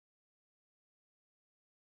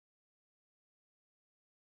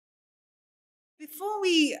Before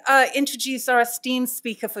we introduce our esteemed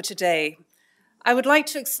speaker for today, I would like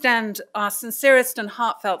to extend our sincerest and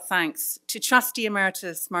heartfelt thanks to Trustee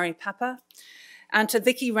Emeritus Murray Pepper and to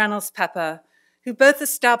Vicki Reynolds Pepper, who both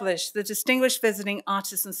established the Distinguished Visiting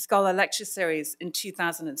Artist and Scholar Lecture Series in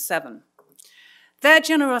 2007. Their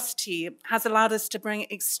generosity has allowed us to bring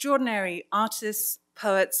extraordinary artists,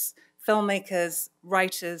 poets, filmmakers,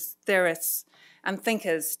 writers, theorists, and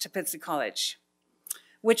thinkers to Pitzer College,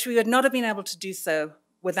 which we would not have been able to do so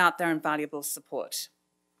without their invaluable support.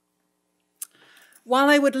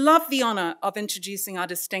 While I would love the honor of introducing our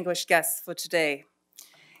distinguished guests for today,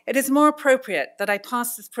 it is more appropriate that I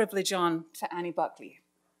pass this privilege on to Annie Buckley,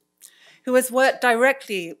 who has worked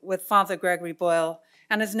directly with Father Gregory Boyle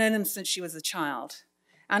and has known him since she was a child,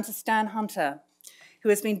 and to Stan Hunter, who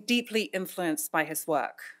has been deeply influenced by his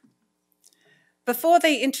work. Before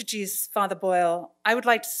they introduce Father Boyle, I would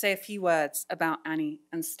like to say a few words about Annie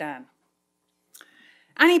and Stan.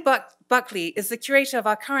 Annie Buckley is the curator of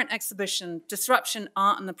our current exhibition, Disruption,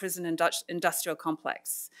 Art in the Prison Industrial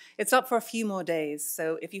Complex. It's up for a few more days,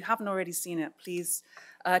 so if you haven't already seen it, please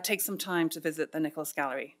take some time to visit the Nichols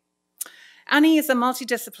Gallery. Annie is a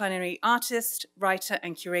multidisciplinary artist, writer,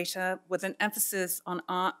 and curator with an emphasis on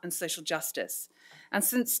art and social justice. And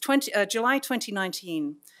since July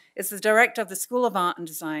 2019, is the director of the School of Art and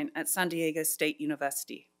Design at San Diego State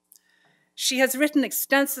University. She has written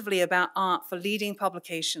extensively about art for leading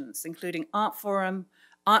publications, including Art Forum,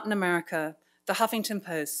 Art in America, The Huffington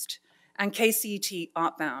Post, and KCET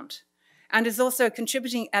Artbound, and is also a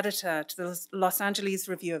contributing editor to the Los Angeles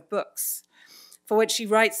Review of Books, for which she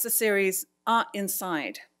writes the series Art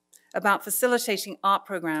Inside, about facilitating art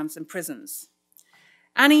programs in prisons.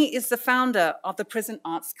 Annie is the founder of the Prison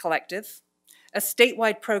Arts Collective, a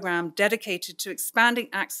statewide program dedicated to expanding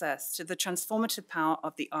access to the transformative power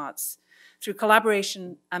of the arts through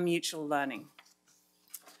collaboration and mutual learning.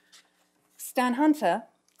 Stan Hunter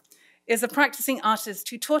is a practicing artist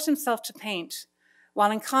who taught himself to paint while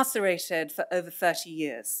incarcerated for over 30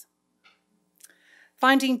 years.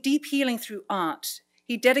 Finding deep healing through art,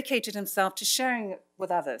 he dedicated himself to sharing it with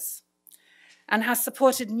others and has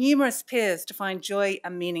supported numerous peers to find joy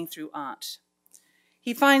and meaning through art.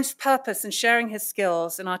 He finds purpose in sharing his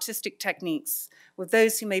skills and artistic techniques with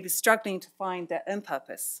those who may be struggling to find their own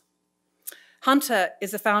purpose. Hunter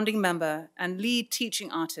is a founding member and lead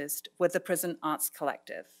teaching artist with the Prison Arts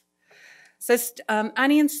Collective. So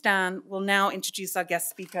Annie and Stan will now introduce our guest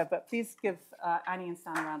speaker, but please give Annie and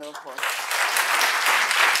Stan a round of applause.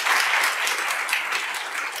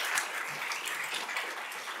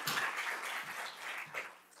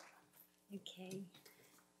 Okay.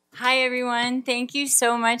 Hi, everyone. Thank you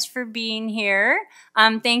so much for being here.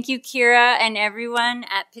 Thank you, Kira, and everyone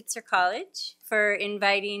at Pitzer College for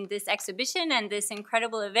inviting this exhibition and this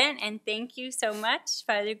incredible event. And thank you so much,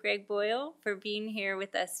 Father Greg Boyle, for being here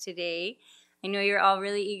with us today. I know you're all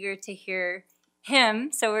really eager to hear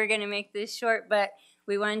him, so we're going to make this short, but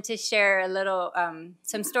we wanted to share a little,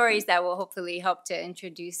 some stories that will hopefully help to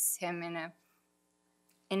introduce him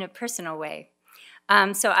in a personal way.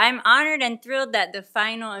 So I'm honored and thrilled that the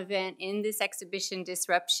final event in this exhibition,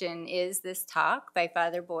 Disruption, is this talk by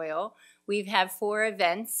Father Boyle. We have 4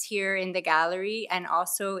 events here in the gallery and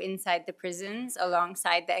also inside the prisons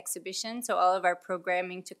alongside the exhibition. So all of our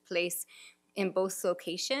programming took place in both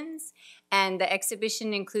locations. And the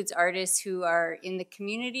exhibition includes artists who are in the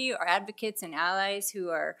community or advocates and allies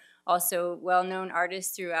who are also well-known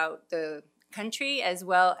artists throughout the country, as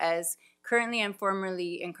well as currently and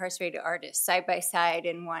formerly incarcerated artists, side by side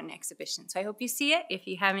in one exhibition. So I hope you see it if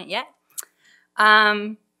you haven't yet.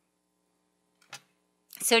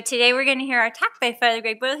 So today we're going to hear our talk by Father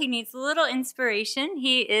Greg Boyle. He needs a little inspiration.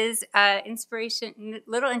 He is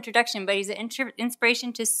little introduction, but he's an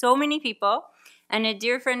inspiration to so many people and a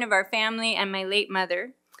dear friend of our family and my late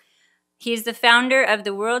mother. He is the founder of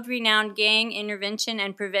the world-renowned gang intervention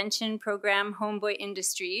and prevention program, Homeboy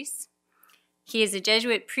Industries. He is a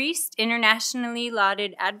Jesuit priest, internationally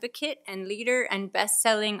lauded advocate and leader and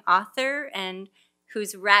best-selling author, and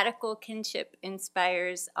whose radical kinship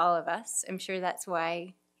inspires all of us. I'm sure that's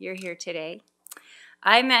why you're here today.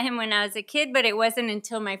 I met him when I was a kid, but it wasn't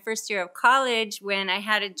until my first year of college when I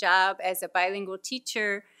had a job as a bilingual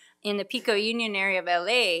teacher in the Pico Union area of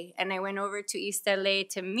LA, and I went over to East LA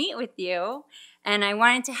to meet with you, and I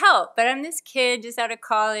wanted to help, but I'm this kid just out of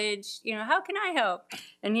college, you know, how can I help?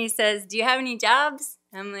 And he says, do you have any jobs?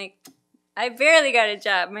 I'm like, I barely got a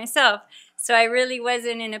job myself, so I really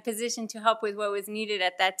wasn't in a position to help with what was needed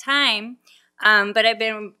at that time. But I've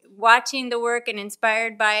been watching the work and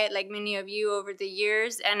inspired by it, like many of you, over the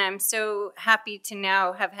years. And I'm so happy to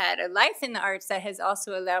now have had a life in the arts that has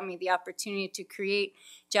also allowed me the opportunity to create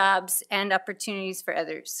jobs and opportunities for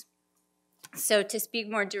others. So to speak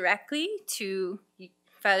more directly to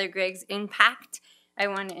Father Greg's impact, I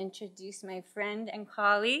want to introduce my friend and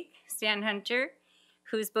colleague, Stan Hunter,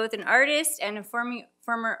 who's both an artist and a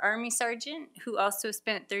former Army sergeant who also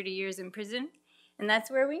spent 30 years in prison. And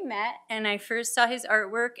that's where we met, and I first saw his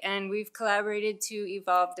artwork, and we've collaborated to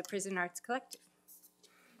evolve the Prison Arts Collective.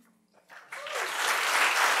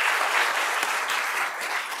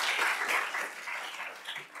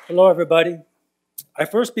 Hello, everybody. I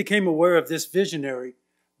first became aware of this visionary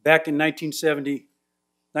back in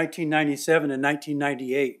 1997 and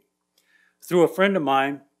 1998 through a friend of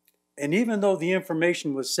mine, and even though the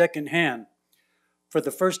information was secondhand, for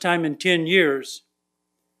the first time in 10 years,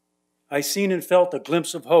 I seen and felt a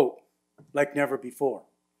glimpse of hope like never before.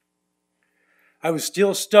 I was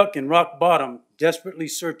still stuck in rock bottom, desperately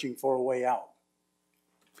searching for a way out.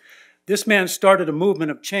 This man started a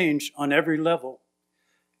movement of change on every level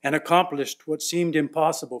and accomplished what seemed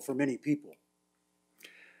impossible for many people.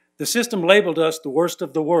 The system labeled us the worst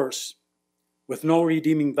of the worst, with no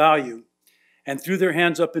redeeming value, and threw their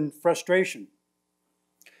hands up in frustration.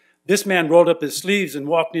 This man rolled up his sleeves and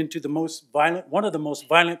walked into one of the most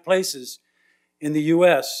violent places in the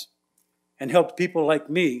U.S. and helped people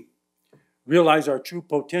like me realize our true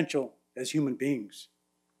potential as human beings.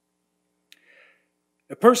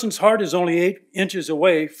 A person's heart is only 8 inches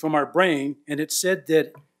away from our brain, and it's said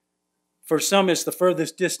that for some it's the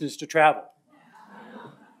furthest distance to travel.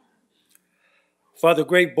 Father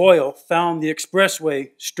Gregory Boyle found the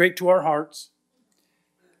expressway straight to our hearts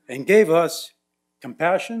and gave us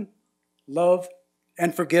compassion, love,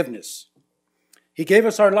 and forgiveness. He gave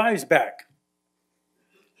us our lives back.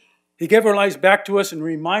 He gave our lives back to us and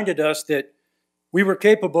reminded us that we were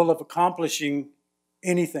capable of accomplishing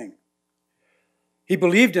anything. He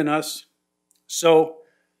believed in us, so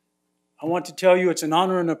I want to tell you it's an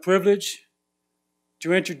honor and a privilege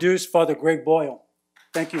to introduce Father Gregory Boyle.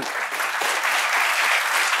 Thank you.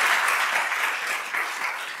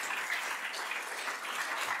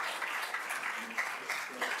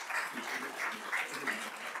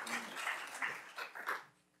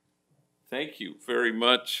 Thank you very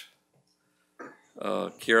much,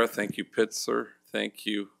 Kira. Thank you, Pitzer. Thank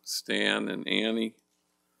you, Stan and Annie.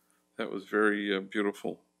 That was very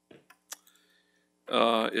beautiful.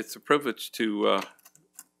 It's a privilege to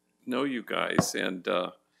know you guys, and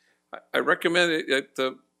I recommend it.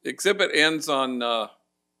 The exhibit ends on the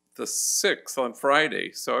 6th, on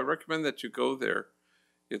Friday, so I recommend that you go there.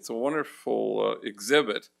 It's a wonderful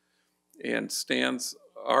exhibit, and Stan's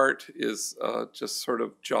art is just sort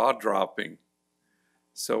of jaw-dropping.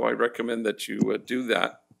 So I recommend that you do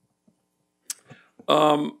that.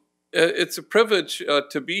 It's a privilege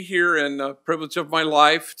to be here, and a privilege of my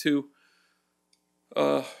life to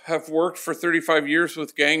have worked for 35 years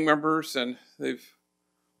with gang members, and they've,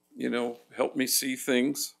 helped me see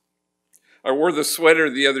things. I wore the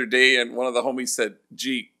sweater the other day, and one of the homies said,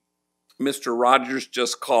 "Gee, Mr. Rogers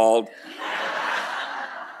just called."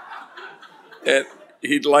 And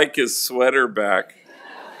he'd like his sweater back.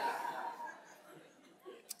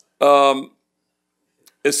 So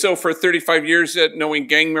for 35 years, knowing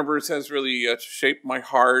gang members has really shaped my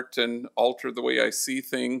heart and altered the way I see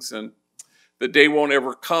things. And the day won't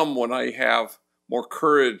ever come when I have more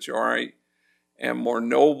courage, or I am more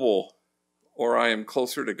noble, or I am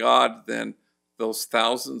closer to God than those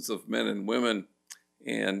thousands of men and women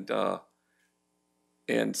and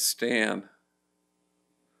Stan.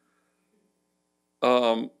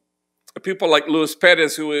 People like Luis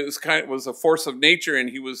Perez, who was a force of nature, and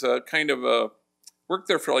he was worked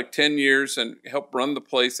there for like 10 years and helped run the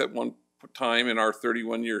place at one time in our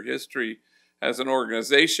 31-year history as an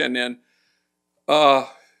organization. And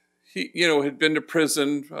he, had been to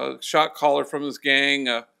prison, shot caller from his gang,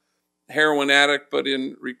 a heroin addict, but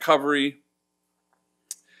in recovery.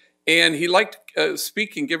 And he liked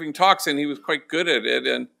speaking, giving talks, and he was quite good at it.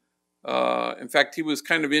 And in fact, he was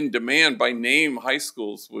kind of in demand by name. High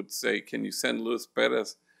schools would say, "Can you send Luis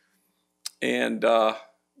Perez?" And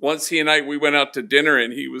once he and we went out to dinner,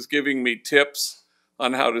 and he was giving me tips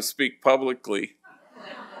on how to speak publicly.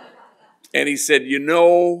 And he said,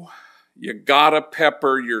 "You gotta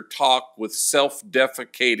pepper your talk with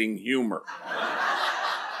self-defecating humor."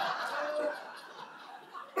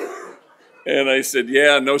 And I said,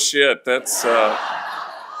 "Yeah, no shit. That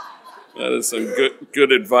is some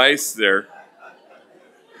good advice there."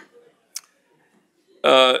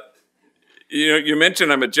 You know, you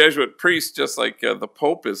mentioned I'm a Jesuit priest, just like the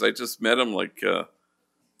Pope is. I just met him like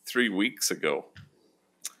 3 weeks ago.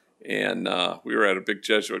 And we were at a big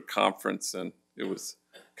Jesuit conference, and it was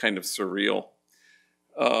kind of surreal.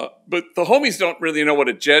 But the homies don't really know what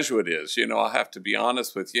a Jesuit is. You know, I'll have to be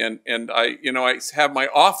honest with you. And I have my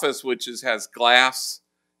office, which has glass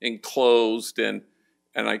enclosed, and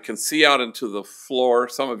I can see out into the floor.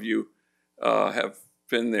 Some of you have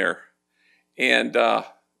been there.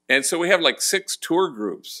 And so we have like 6 tour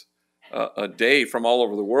groups a day from all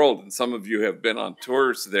over the world. And some of you have been on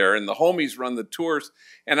tours there. And the homies run the tours.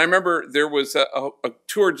 And I remember there was a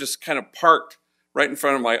tour just kind of parked right in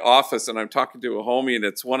front of my office. And I'm talking to a homie, and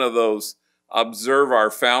it's one of those observe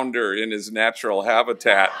our founder in his natural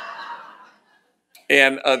habitat.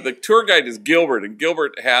 And the tour guide is Gilbert. And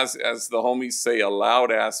Gilbert has, as the homies say, a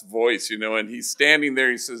loud-ass voice, you know. And he's standing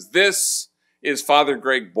there. He says, "This is Father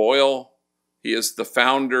Greg Boyle. He is the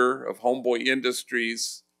founder of Homeboy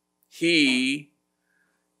Industries. He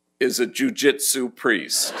is a jiu-jitsu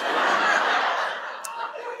priest."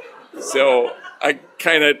 So I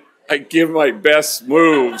give my best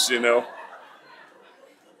moves, you know.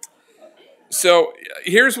 So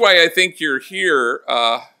here's why I think you're here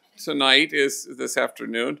tonight, this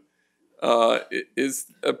afternoon, is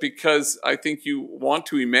because I think you want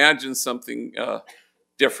to imagine something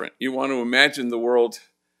different. You want to imagine the world,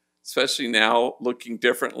 especially now, looking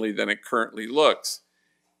differently than it currently looks.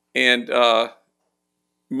 And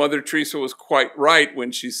Mother Teresa was quite right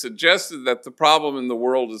when she suggested that the problem in the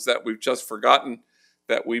world is that we've just forgotten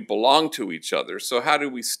that we belong to each other. So how do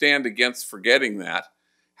we stand against forgetting that?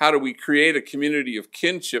 How do we create a community of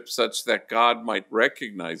kinship such that God might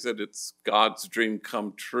recognize it? It's God's dream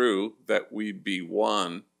come true that we be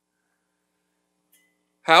one.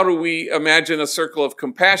 How do we imagine a circle of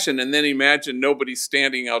compassion and then imagine nobody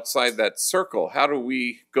standing outside that circle? How do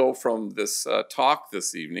we go from this talk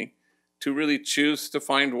this evening to really choose to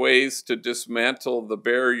find ways to dismantle the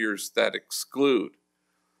barriers that exclude?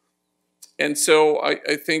 And so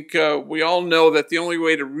I think we all know that the only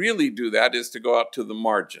way to really do that is to go out to the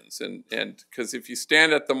margins. And because if you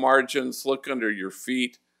stand at the margins, look under your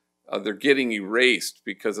feet, they're getting erased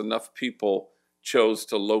because enough people chose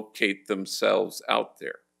to locate themselves out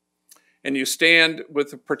there. And you stand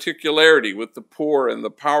with a particularity with the poor and the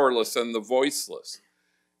powerless and the voiceless.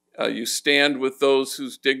 You stand with those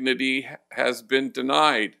whose dignity has been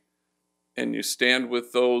denied. And you stand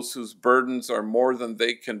with those whose burdens are more than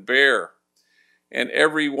they can bear. And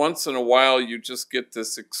every once in a while, you just get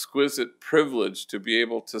this exquisite privilege to be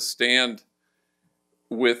able to stand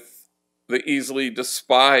with the easily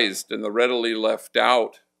despised and the readily left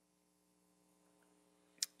out.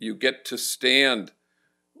 You get to stand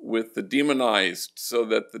with the demonized so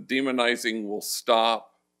that the demonizing will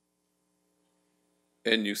stop.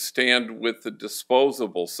 And you stand with the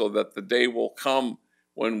disposable so that the day will come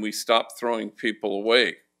when we stop throwing people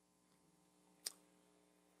away.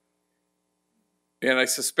 And I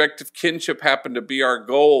suspect if kinship happened to be our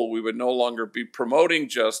goal, we would no longer be promoting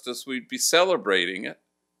justice, we'd be celebrating it.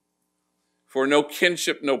 For no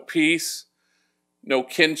kinship, no peace. No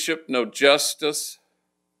kinship, no justice.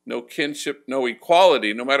 No kinship, no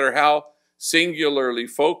equality. No matter how singularly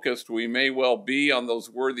focused we may well be on those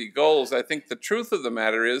worthy goals, I think the truth of the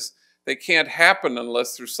matter is they can't happen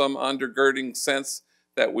unless there's some undergirding sense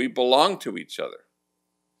that we belong to each other.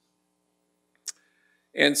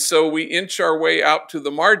 And so we inch our way out to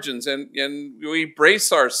the margins and we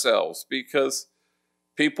brace ourselves because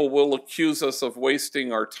people will accuse us of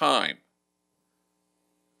wasting our time.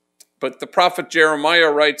 But the prophet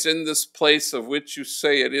Jeremiah writes, "In this place of which you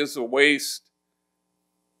say it is a waste,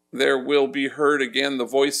 there will be heard again the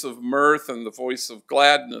voice of mirth and the voice of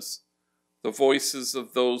gladness, the voices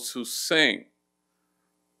of those who sing."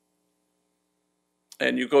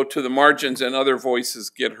 And you go to the margins and other voices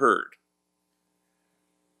get heard.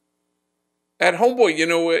 At Homeboy, you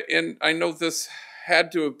know, and I know this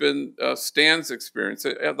had to have been Stan's experience,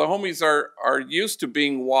 the homies are used to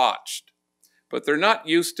being watched. But they're not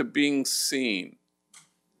used to being seen.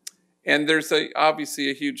 And there's obviously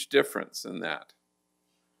a huge difference in that.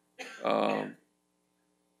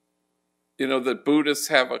 You know, the Buddhists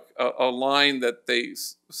have a line that they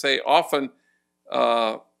say often,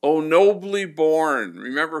 "O nobly born,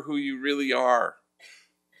 remember who you really are."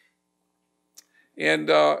 And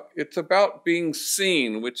it's about being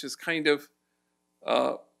seen, which is kind of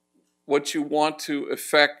what you want to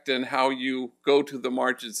affect and how you go to the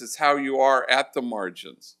margins. It's how you are at the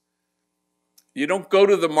margins. You don't go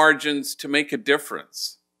to the margins to make a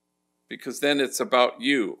difference, because then it's about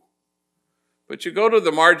you. But you go to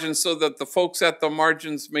the margins so that the folks at the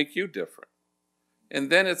margins make you different. and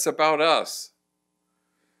then it's about us.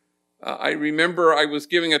 I remember I was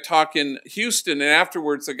giving a talk in Houston, and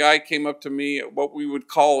afterwards a guy came up to me, what we would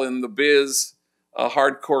call in the biz a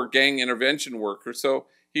hardcore gang intervention worker. So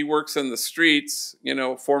he works in the streets, you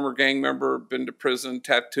know, former gang member, been to prison,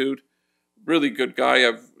 tattooed, really good guy.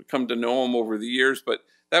 I've come to know him over the years, but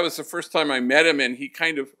that was the first time I met him, and he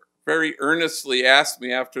kind of very earnestly asked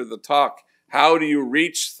me after the talk, how do you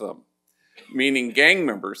reach them? Meaning gang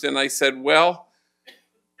members. And I said, well,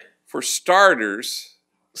 for starters,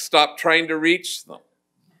 stop trying to reach them.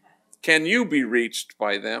 Can you be reached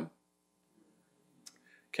by them?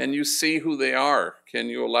 Can you see who they are? Can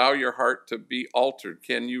you allow your heart to be altered?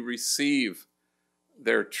 Can you receive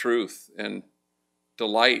their truth and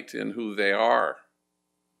delight in who they are?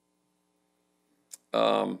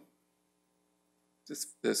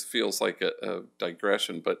 This feels like a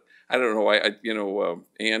digression, but I don't know.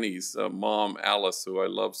 Annie's mom, Alice, who I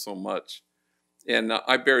love so much, and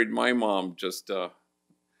I buried my mom just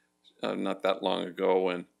not that long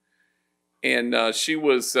ago, and she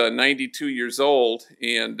was 92 years old,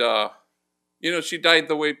 and she died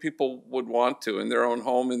the way people would want to, in their own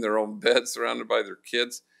home, in their own bed, surrounded by their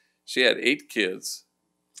kids. She had 8 kids,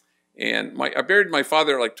 and I buried my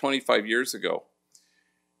father like 25 years ago,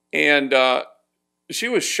 and she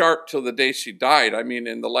was sharp till the day she died. I mean,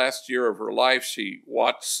 in the last year of her life, she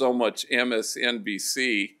watched so much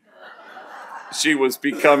MSNBC, she was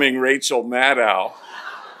becoming Rachel Maddow.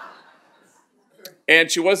 And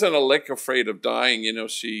she wasn't a lick afraid of dying. You know,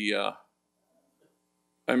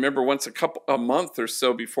 I remember once a month or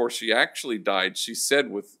so before she actually died, she said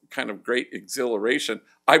with kind of great exhilaration,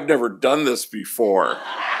 I've never done this before,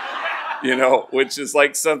 you know, which is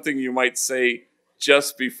like something you might say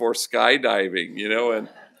just before skydiving, you know. And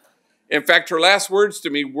in fact, her last words to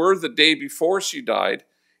me were the day before she died.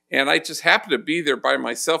 And I just happened to be there by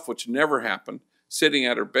myself, which never happened, sitting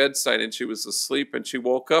at her bedside, and she was asleep, and she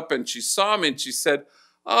woke up and she saw me and she said,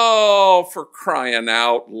 oh, for crying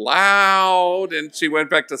out loud. And she went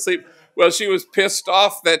back to sleep. Well, she was pissed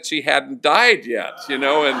off that she hadn't died yet, you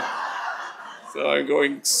know, and so I'm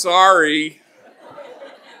going, sorry.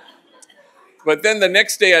 But then the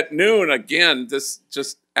next day at noon, again, this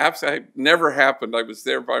just absolutely never happened. I was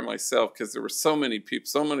there by myself because there were so many people,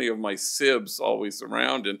 so many of my sibs always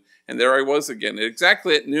around, and there I was again,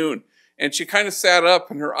 exactly at noon. And she kind of sat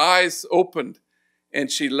up and her eyes opened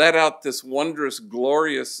and she let out this wondrous,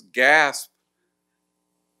 glorious gasp.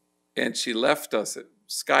 And she left us at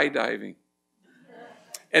skydiving.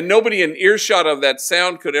 And nobody in earshot of that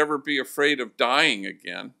sound could ever be afraid of dying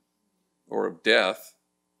again or of death.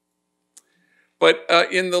 But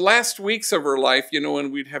in the last weeks of her life, you know,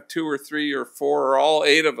 when we'd have 2 or 3 or 4 or all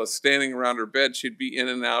 8 of us standing around her bed, she'd be in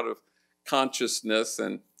and out of consciousness.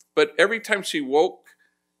 But every time she woke,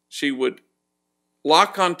 she would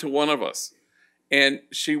lock onto one of us, and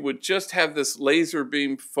she would just have this laser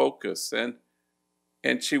beam focus,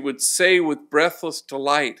 and she would say with breathless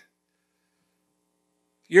delight,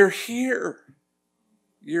 you're here,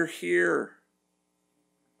 you're here.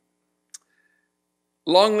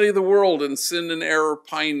 Long lay the world in sin and error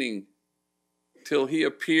pining, till he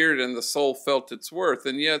appeared and the soul felt its worth.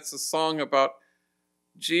 And yeah, it's a song about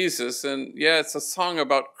Jesus, and yeah, it's a song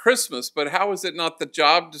about Christmas, but how is it not the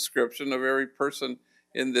job description of every person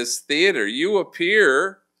in this theater? You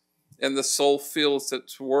appear and the soul feels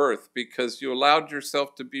its worth because you allowed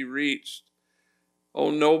yourself to be reached.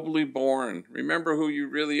 Oh, nobly born, remember who you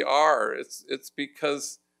really are. It's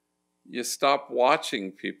because you stop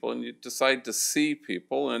watching people and you decide to see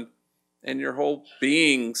people, and your whole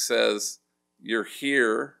being says, you're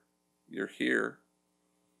here, you're here.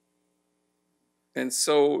 And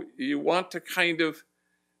so you want to kind of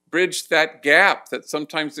bridge that gap that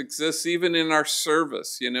sometimes exists even in our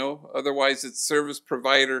service, you know. Otherwise it's service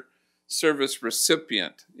provider, service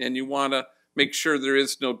recipient. And you want to make sure there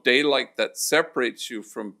is no daylight that separates you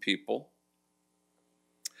from people.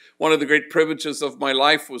 One of the great privileges of my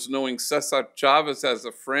life was knowing Cesar Chavez as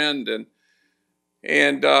a friend.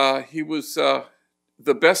 And he was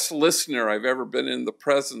the best listener I've ever been in the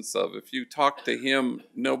presence of. If you talk to him,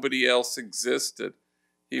 nobody else existed.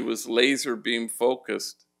 He was laser beam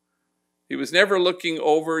focused. He was never looking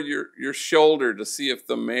over your shoulder to see if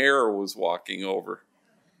the mayor was walking over.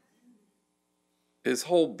 His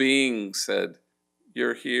whole being said,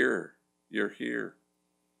 you're here, you're here.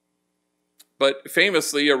 But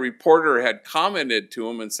famously, a reporter had commented to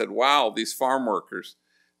him and said, wow, these farm workers,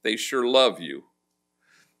 they sure love you.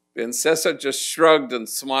 And Cesar just shrugged and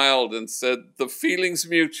smiled and said, the feeling's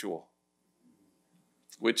mutual,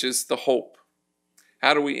 which is the hope.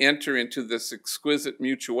 How do we enter into this exquisite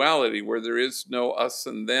mutuality where there is no us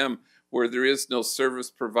and them, where there is no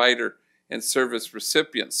service provider and service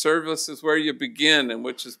recipient. Service is where you begin, and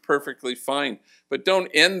which is perfectly fine. But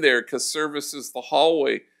don't end there, because service is the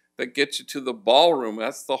hallway that gets you to the ballroom.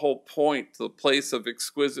 That's the whole point, the place of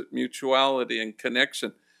exquisite mutuality and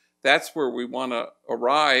connection. That's where we want to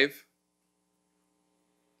arrive.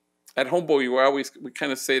 At Homeboy, we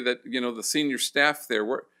kind of say that, you know, the senior staff there,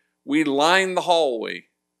 we line the hallway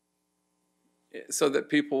so that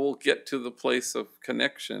people will get to the place of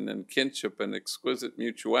connection and kinship and exquisite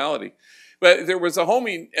mutuality. But there was a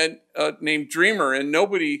homie named Dreamer, and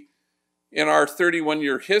nobody in our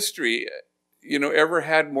 31-year history, you know, ever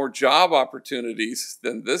had more job opportunities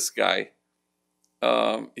than this guy.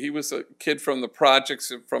 He was a kid from the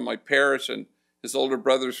projects from my parish, and his older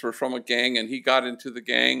brothers were from a gang, and he got into the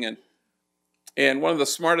gang. And one of the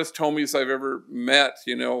smartest homies I've ever met,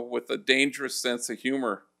 you know, with a dangerous sense of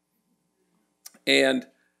humor. And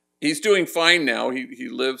he's doing fine now. He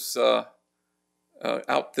lives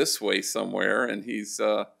out this way somewhere, and he's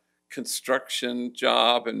a construction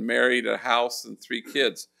job and married, a house and 3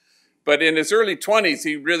 kids. But in his early 20s,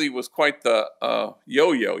 he really was quite the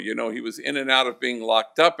yo-yo. You know, he was in and out of being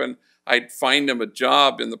locked up, and I'd find him a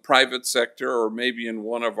job in the private sector or maybe in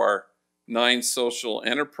one of our 9 social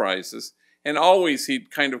enterprises. And always he'd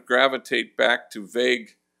kind of gravitate back to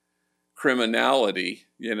vague criminality,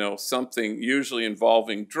 you know, something usually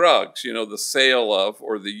involving drugs, you know, the sale of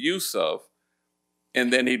or the use of,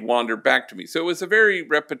 and then he'd wander back to me. So it was a very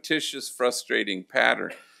repetitious, frustrating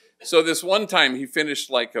pattern. So this one time he finished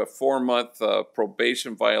like a 4-month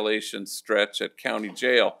probation violation stretch at county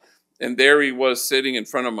jail. And there he was sitting in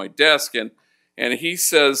front of my desk, and he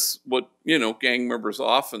says what, you know, gang members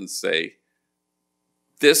often say,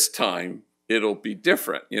 this time it'll be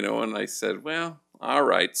different, you know. And I said, well, all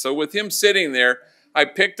right. So with him sitting there, I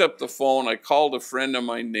picked up the phone. I called a friend of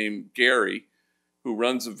mine named Gary, who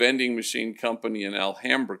runs a vending machine company in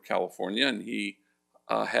Alhambra, California, and he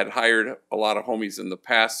had hired a lot of homies in the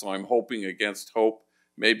past, so I'm hoping against hope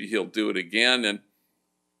maybe he'll do it again. And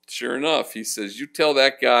sure enough, he says, you tell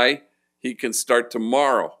that guy he can start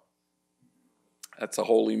tomorrow. That's a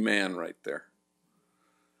holy man right there.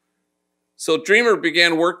 So Dreamer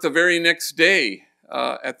began work the very next day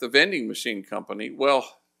at the vending machine company.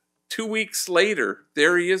 Well, 2 weeks later,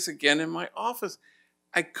 there he is again in my office.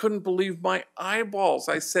 I couldn't believe my eyeballs.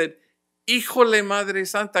 I said, Híjole Madre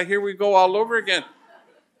Santa, here we go all over again.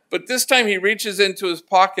 But this time he reaches into his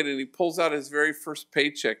pocket and he pulls out his very first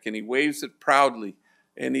paycheck and he waves it proudly.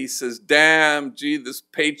 And he says, damn, gee, this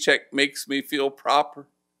paycheck makes me feel proper.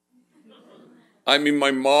 I mean,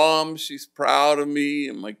 my mom, she's proud of me,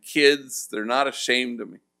 and my kids, they're not ashamed of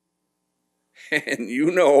me. And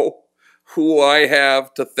you know who I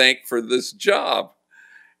have to thank for this job.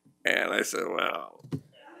 And I said, well,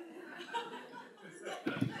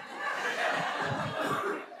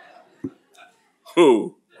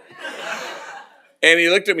 who? And he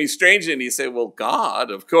looked at me strangely and he said, well,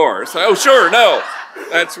 God, of course. Oh, sure, no,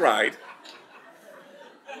 that's right.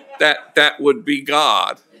 That would be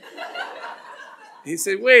God. He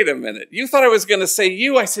said, wait a minute. You thought I was going to say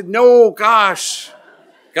you? I said, no, gosh,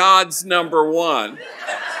 God's number one.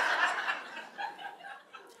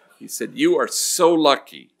 He said, you are so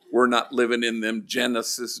lucky we're not living in them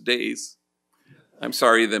Genesis days. I'm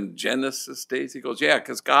sorry, them Genesis days? He goes, yeah,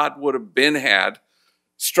 because God would have had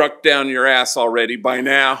struck down your ass already by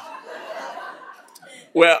now.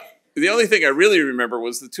 Well, the only thing I really remember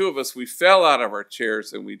was the two of us, we fell out of our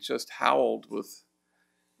chairs and we just howled with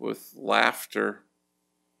laughter.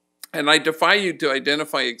 And I defy you to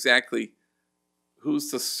identify exactly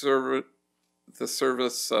who's the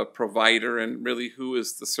service provider and really who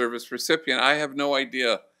is the service recipient. I have no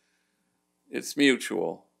idea. It's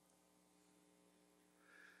mutual.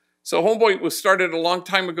 So Homeboy was started a long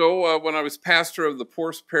time ago when I was pastor of the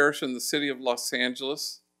poorest parish in the city of Los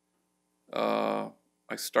Angeles. I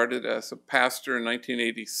started as a pastor in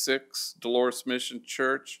 1986, Dolores Mission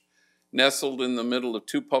Church, nestled in the middle of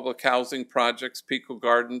 2 public housing projects, Pico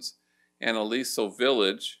Gardens and Aliso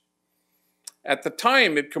Village. At the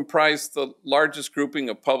time, it comprised the largest grouping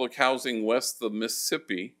of public housing west of the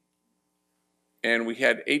Mississippi. And we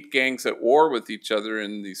had 8 gangs at war with each other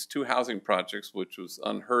in these 2 housing projects, which was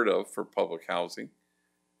unheard of for public housing.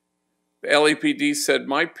 The LAPD said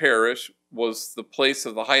my parish was the place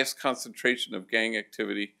of the highest concentration of gang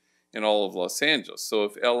activity in all of Los Angeles. So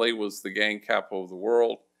if LA was the gang capital of the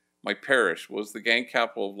world, my parish was the gang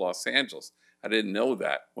capital of Los Angeles. I didn't know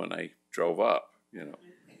that when I drove up, you know.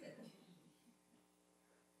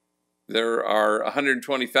 There are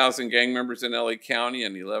 120,000 gang members in LA County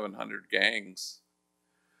and 1,100 gangs.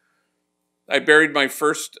 I buried my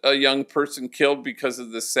first young person killed because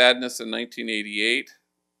of this sadness in 1988.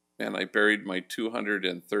 And I buried my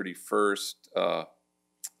 231st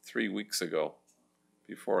 3 weeks ago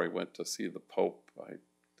before I went to see the Pope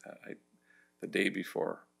the day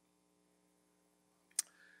before.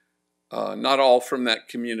 Not all from that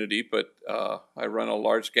community, but I run a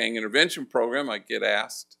large gang intervention program. I get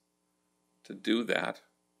asked to do that.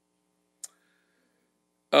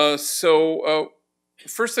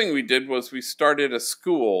 First thing we did was we started a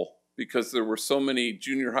school because there were so many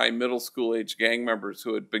junior high, middle school age gang members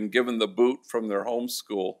who had been given the boot from their home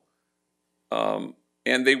school.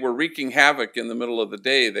 And they were wreaking havoc in the middle of the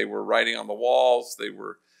day. They were writing on the walls. They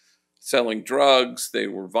were selling drugs. They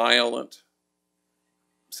were violent.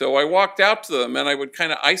 So I walked out to them and I would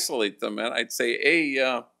kind of isolate them. And I'd say,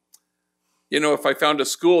 hey, you know, if I found a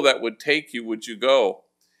school that would take you, would you go?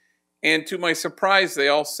 And to my surprise, they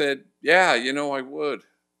all said, yeah, you know, I would.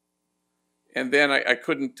 And then I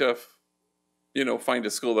couldn't, you know, find a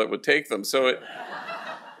school that would take them. So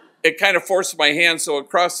it kind of forced my hand. So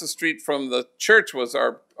across the street from the church was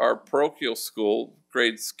our parochial school,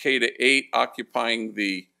 grades K to 8, occupying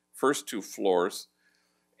the first 2 floors.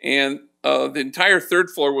 And the entire 3rd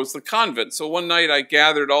floor was the convent. So one night I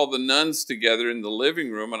gathered all the nuns together in the living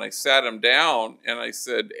room and I sat them down and I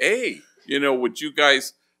said, hey, you know, would you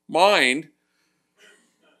guys mind,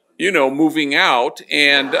 you know, moving out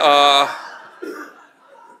and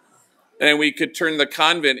we could turn the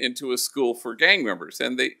convent into a school for gang members.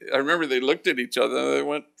 And I remember they looked at each other and they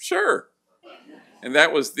went, sure. And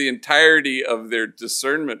that was the entirety of their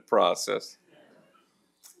discernment process.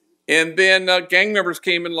 And then gang members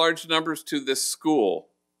came in large numbers to this school,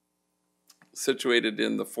 situated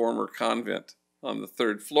in the former convent on the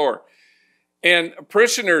 3rd floor. And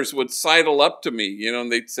parishioners would sidle up to me, you know,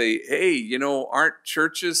 and they'd say, hey, you know, aren't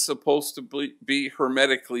churches supposed to be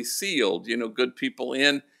hermetically sealed? You know, good people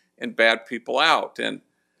in and bad people out. And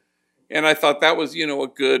I thought that was, you know, a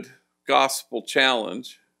good gospel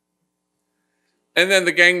challenge. And then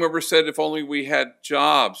the gang member said, if only we had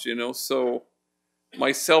jobs, you know. So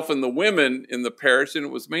myself and the women in the parish, and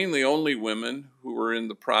it was mainly only women who were in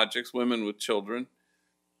the projects, women with children,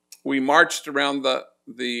 we marched around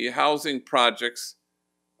the housing projects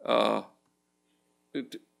to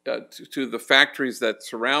the factories that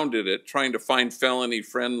surrounded it, trying to find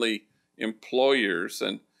felony-friendly employers,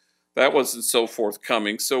 and that wasn't so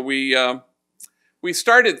forthcoming. So we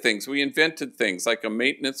started things. We invented things like a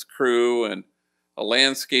maintenance crew and a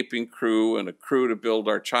landscaping crew and a crew to build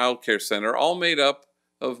our child care center, all made up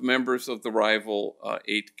of members of the rival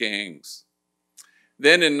 8 gangs.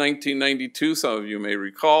 Then in 1992, some of you may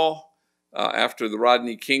recall, after the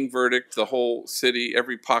Rodney King verdict, the whole city,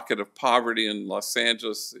 every pocket of poverty in Los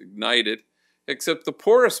Angeles ignited, except the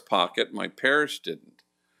poorest pocket, my parish, didn't,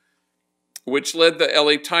 which led the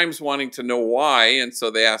LA Times wanting to know why. And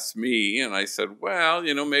so they asked me, and I said, well,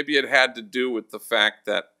 you know, maybe it had to do with the fact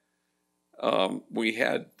that we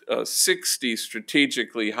had 60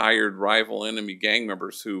 strategically hired rival enemy gang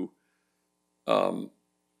members who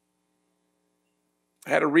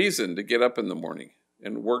had a reason to get up in the morning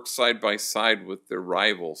and work side by side with their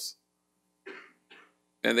rivals.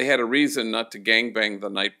 And they had a reason not to gangbang the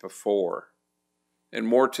night before. And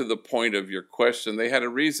more to the point of your question, they had a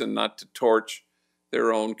reason not to torch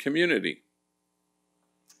their own community.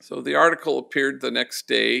 So the article appeared the next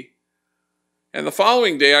day. And the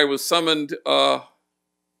following day, I was summoned to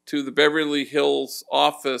the Beverly Hills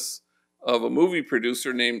office of a movie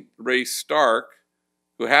producer named Ray Stark,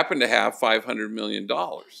 who happened to have $500 million.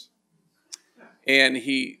 And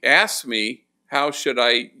he asked me, how should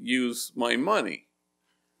I use my money?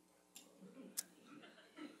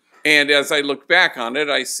 And as I look back on it,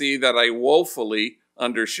 I see that I woefully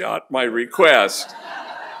undershot my request.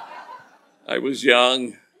 I was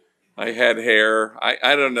young. I had hair.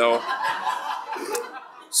 I don't know.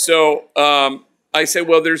 So I said,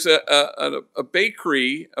 well, there's a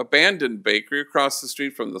bakery, abandoned bakery across the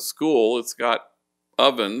street from the school. It's got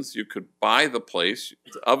ovens. You could buy the place.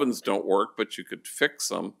 The ovens don't work, but you could fix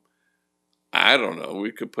them. I don't know.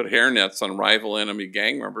 We could put hairnets on rival enemy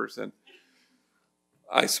gang members. And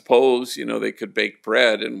I suppose, you know, they could bake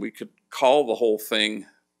bread and we could call the whole thing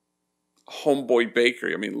Homeboy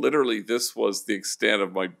Bakery. I mean, literally, this was the extent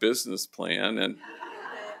of my business plan.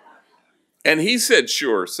 And he said,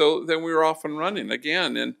 sure. So then we were off and running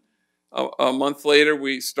again. And a month later,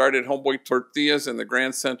 we started Homeboy Tortillas in the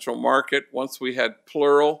Grand Central Market. Once we had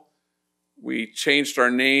plural, we changed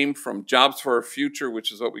our name from Jobs for Our Future,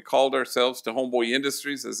 which is what we called ourselves, to Homeboy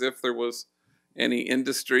Industries, as if there was any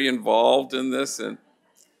industry involved in this.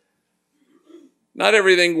 Not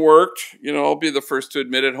everything worked. You know, I'll be the first to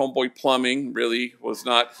admit it. Homeboy Plumbing really was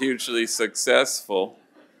not hugely successful.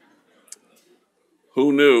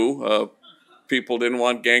 Who knew? People didn't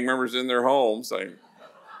want gang members in their homes.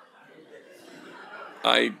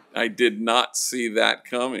 I did not see that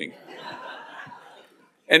coming.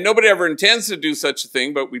 And nobody ever intends to do such a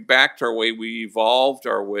thing, but we backed our way, we evolved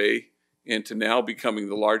our way into now becoming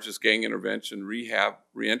the largest gang intervention rehab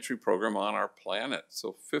reentry program on our planet.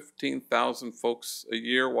 So 15,000 folks a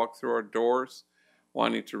year walk through our doors,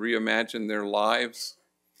 wanting to reimagine their lives,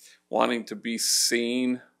 wanting to be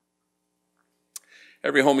seen.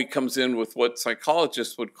 Every homie comes in with what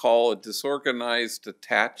psychologists would call a disorganized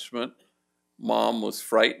attachment. Mom was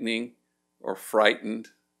frightening or frightened.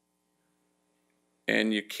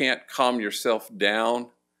 And you can't calm yourself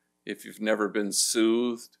down if you've never been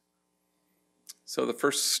soothed. So the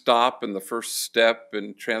first stop and the first step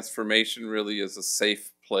in transformation really is a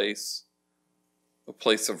safe place, a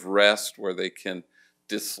place of rest where they can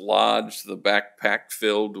dislodge the backpack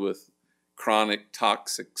filled with chronic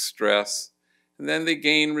toxic stress. And then they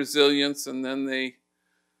gain resilience, and then they,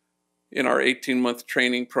 in our 18-month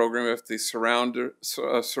training program, if they surrender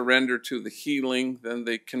to the healing, then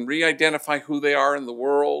they can re-identify who they are in the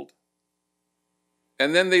world.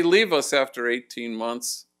 And then they leave us after 18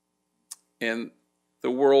 months, and the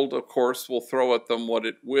world, of course, will throw at them what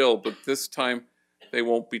it will, but this time they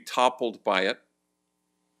won't be toppled by it.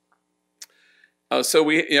 So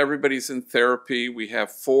everybody's in therapy. We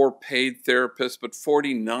have 4 paid therapists, but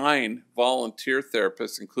 49 volunteer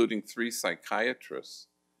therapists, including 3 psychiatrists.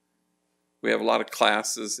 We have a lot of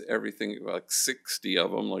classes, everything, like 60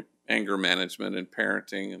 of them, like anger management and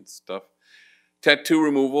parenting and stuff. Tattoo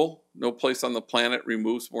removal. No place on the planet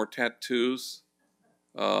removes more tattoos.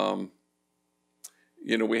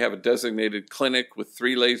 You know, we have a designated clinic with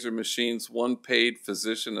 3 laser machines, 1 paid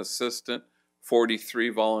physician assistant, 43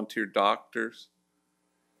 volunteer doctors.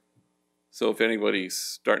 So if anybody's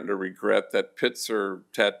starting to regret that Pitzer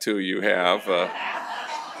tattoo you have,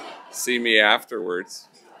 see me afterwards.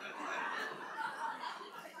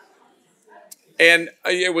 And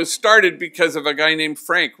it was started because of a guy named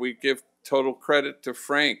Frank. We give total credit to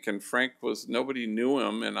Frank. And Frank nobody knew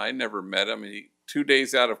him, and I never met him. And 2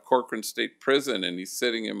 days out of Corcoran State Prison, and he's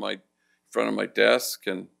sitting in front of my desk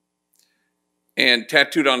and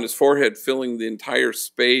tattooed on his forehead, filling the entire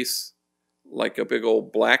space like a big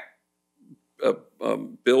old black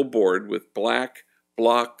billboard with black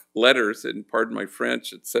block letters. And pardon my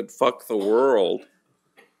French, it said, "Fuck the world."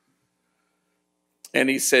 And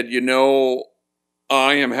he said, "You know,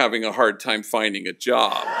 I am having a hard time finding a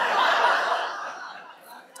job."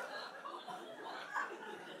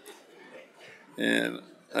 And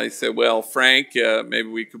I said, "Well, Frank, maybe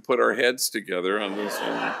we could put our heads together on this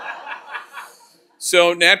one."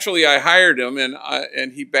 So naturally, I hired him,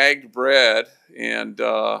 and he bagged bread, and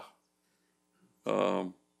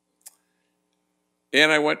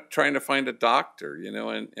I went trying to find a doctor, you know,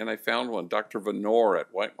 and I found one, Dr. Venor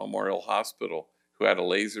at White Memorial Hospital, who had a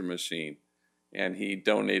laser machine. And he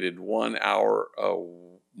donated 1 hour a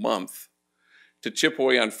month to chip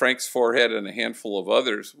away on Frank's forehead and a handful of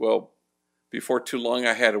others. Well, before too long,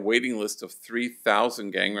 I had a waiting list of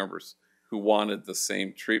 3,000 gang members who wanted the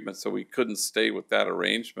same treatment, so we couldn't stay with that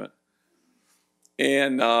arrangement.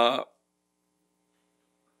 And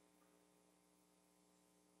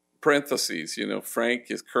parentheses, you know,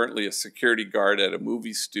 Frank is currently a security guard at a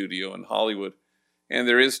movie studio in Hollywood, and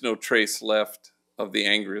there is no trace left of the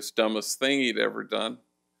angriest, dumbest thing he'd ever done,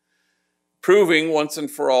 proving once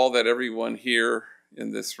and for all that everyone here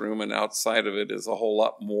in this room and outside of it is a whole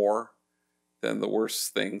lot more than the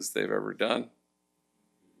worst things they've ever done.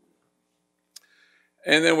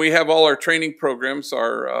 And then we have all our training programs,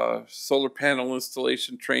 our solar panel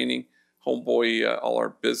installation training, Homeboy, all our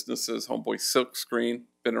businesses, Homeboy Silkscreen,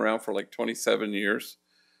 been around for like 27 years.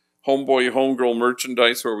 Homeboy Homegirl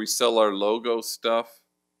Merchandise, where we sell our logo stuff.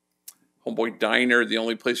 Homeboy Diner, the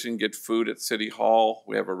only place you can get food at City Hall.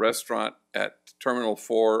 We have a restaurant at Terminal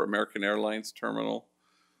 4, American Airlines Terminal.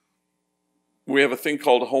 We have a thing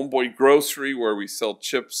called Homeboy Grocery, where we sell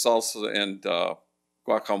chips, salsa, and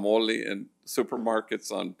guacamole in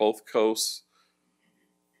supermarkets on both coasts.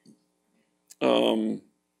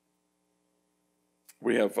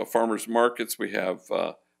 We have farmers markets. We have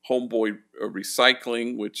Homeboy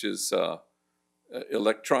Recycling, which is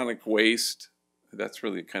electronic waste. That's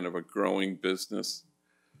really kind of a growing business.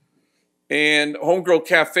 And Homegirl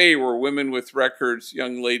Cafe, where women with records,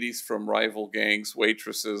 young ladies from rival gangs,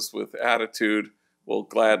 waitresses with attitude will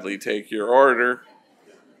gladly take your order.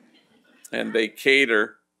 And they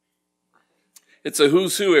cater. It's a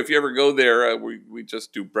who's who. If you ever go there, we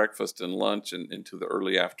just do breakfast and lunch and into the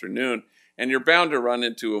early afternoon. And you're bound to run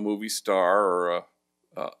into a movie star or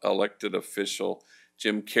a elected official.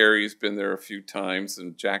 Jim Carrey's been there a few times,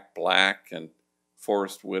 and Jack Black and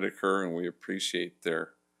Forrest Whitaker, and we appreciate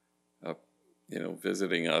their,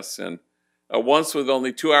 visiting us. And once, with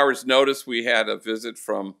only 2 hours' notice, we had a visit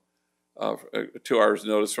from 2 hours'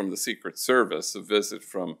 notice from the Secret Service, a visit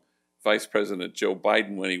from Vice President Joe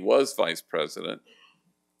Biden when he was vice president.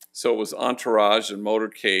 So it was entourage and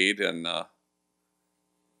motorcade and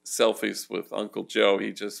selfies with Uncle Joe.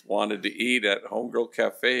 He just wanted to eat at Homegirl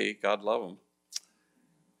Cafe. God love him.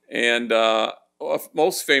 And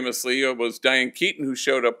most famously, it was Diane Keaton who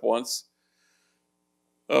showed up once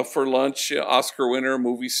for lunch. Oscar winner,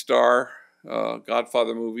 movie star,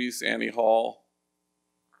 Godfather movies, Annie Hall.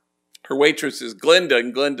 Her waitress is Glinda,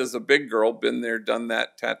 and Glinda's a big girl, been there, done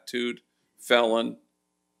that, tattooed, felon,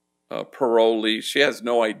 parolee. She has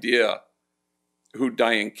no idea who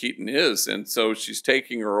Diane Keaton is, and so she's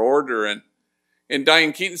taking her order, and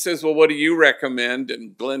Diane Keaton says, well, what do you recommend?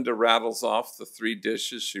 And Glinda rattles off the 3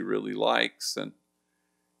 dishes she really likes,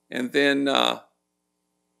 and then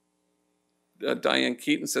Diane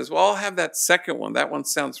Keaton says, well, I'll have that second one. That one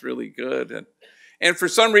sounds really good. And for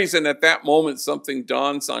some reason, at that moment, something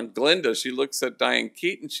dawns on Glinda. She looks at Diane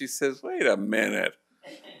Keaton. She says, wait a minute.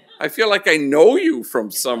 I feel like I know you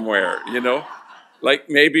from somewhere, like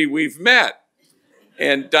maybe we've met.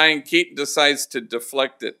 And Diane Keaton decides to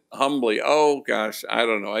deflect it humbly. Oh, gosh, I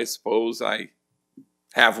don't know. I suppose I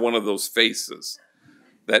have one of those faces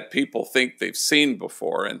that people think they've seen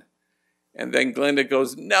before. And then Glinda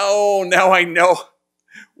goes, no, now I know.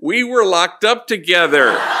 We were locked up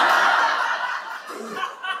together.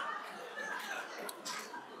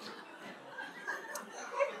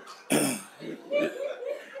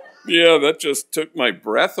 Yeah, that just took my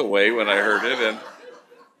breath away when I heard it, and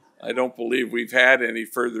I don't believe we've had any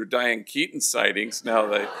further Diane Keaton sightings now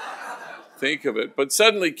that I think of it. But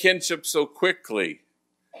suddenly kinship so quickly.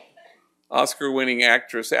 Oscar-winning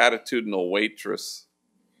actress, attitudinal waitress,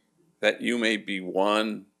 that you may be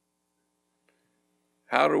one.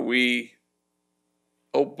 How do we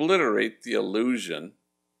obliterate the illusion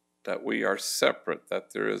that we are separate,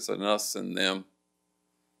 that there is an us and them?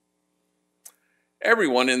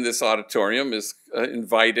 Everyone in this auditorium is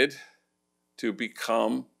invited to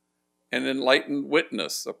become an enlightened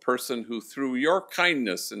witness, a person who through your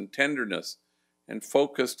kindness and tenderness and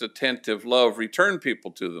focused, attentive love return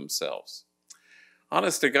people to themselves.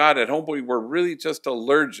 Honest to God, at Homeboy, we're really just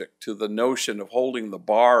allergic to the notion of holding the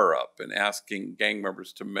bar up and asking gang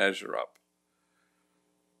members to measure up.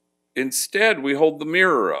 Instead, we hold the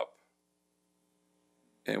mirror up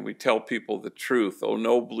and we tell people the truth. Oh,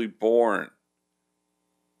 nobly born.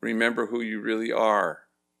 Remember who you really are.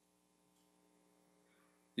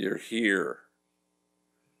 You're here.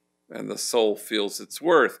 And the soul feels its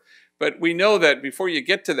worth. But we know that before you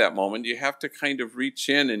get to that moment, you have to kind of reach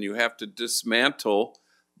in and you have to dismantle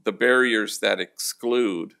the barriers that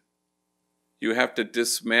exclude. You have to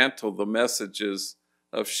dismantle the messages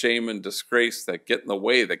of shame and disgrace that get in the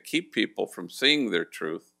way, that keep people from seeing their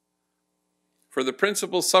truth. For the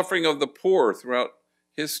principal suffering of the poor throughout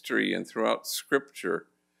history and throughout Scripture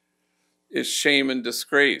is shame and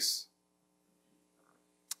disgrace.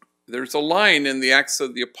 There's a line in the Acts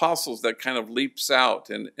of the Apostles that kind of leaps out,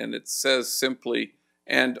 and it says simply,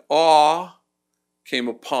 and awe came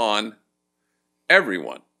upon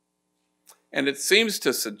everyone. And it seems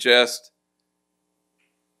to suggest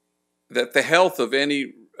that the health of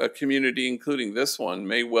any community, including this one,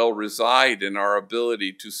 may well reside in our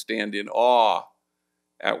ability to stand in awe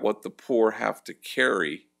at what the poor have to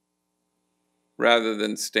carry, rather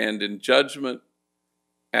than stand in judgment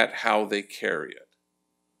at how they carry it.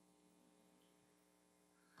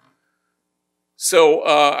 So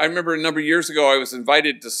I remember a number of years ago, I was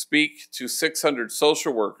invited to speak to 600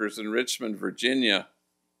 social workers in Richmond, Virginia.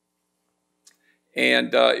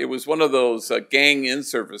 And it was one of those gang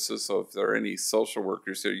in-services, so if there are any social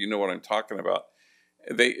workers here, you know what I'm talking about.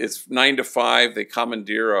 It's 9 to 5, they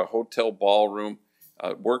commandeer a hotel ballroom,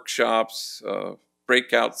 workshops,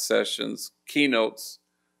 breakout sessions, keynotes,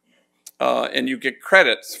 and you get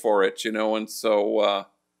credits for it, and so...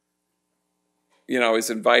 I was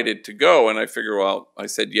invited to go, and I figure, well, I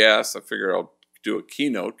said yes. I figure I'll do a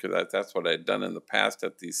keynote because that's what I had done in the past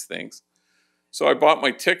at these things. So I bought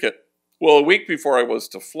my ticket. Well, a week before I was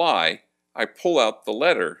to fly, I pull out the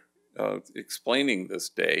letter explaining this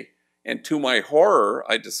day, and to my horror,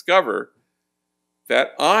 I discover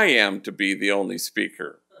that I am to be the only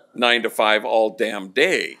speaker, 9 to 5 all damn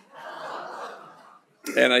day.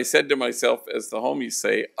 And I said to myself, as the homies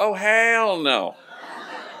say, oh, hell no.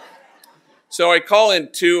 So I call in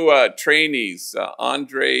two trainees,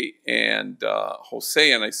 Andre and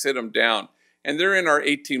Jose, and I sit them down. And they're in our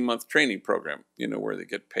 18-month training program, you know, where they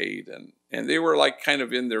get paid. And they were like kind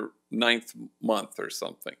of in their 9th month or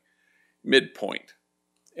something, midpoint.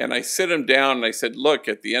 And I sit them down and I said, look,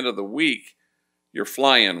 at the end of the week, you're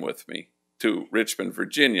flying with me to Richmond,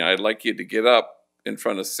 Virginia. I'd like you to get up in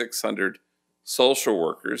front of 600 social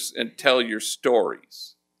workers and tell your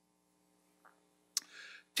stories.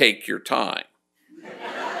 Take your time.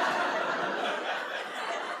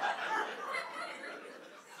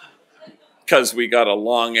 Because we got a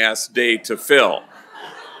long-ass day to fill.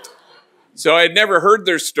 So I'd never heard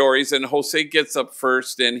their stories, and Jose gets up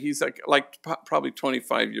first, and he's like probably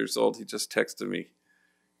 25 years old. He just texted me.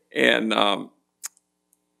 And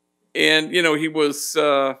you know, he was,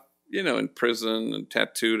 you know, in prison and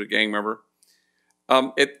tattooed, a gang member.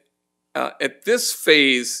 At this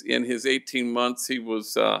phase in his 18 months, he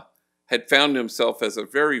was had found himself as a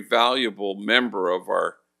very valuable member of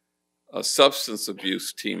our substance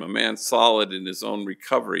abuse team, a man solid in his own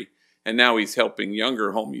recovery. And now he's helping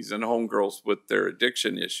younger homies and homegirls with their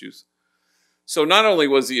addiction issues. So not only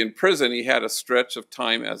was he in prison, he had a stretch of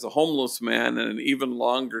time as a homeless man and an even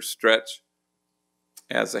longer stretch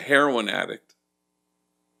as a heroin addict.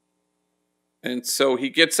 And so he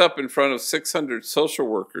gets up in front of 600 social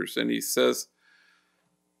workers and he says,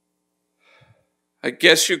 I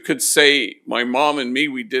guess you could say my mom and me,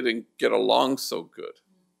 we didn't get along so good.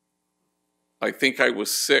 I think I was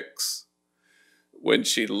 6 when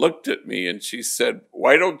she looked at me and she said,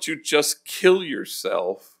 why don't you just kill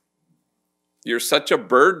yourself? You're such a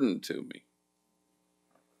burden to me.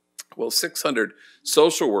 Well, 600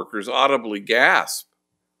 social workers audibly gasp.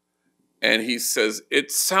 And he says,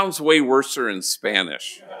 it sounds way worser in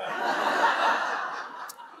Spanish.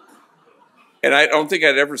 And I don't think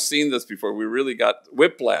I'd ever seen this before. We really got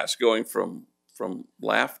whiplash going from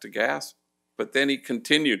laugh to gasp. But then he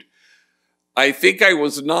continued, I think I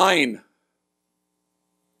was 9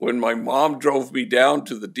 when my mom drove me down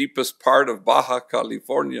to the deepest part of Baja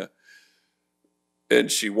California.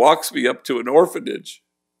 And she walks me up to an orphanage.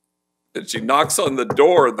 And she knocks on the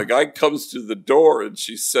door, and the guy comes to the door, and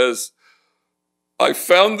she says, I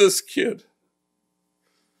found this kid.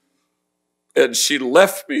 And she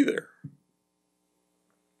left me there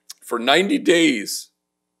for 90 days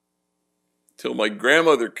till my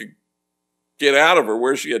grandmother could get out of her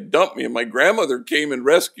where she had dumped me, and my grandmother came and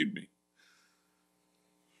rescued me.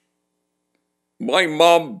 My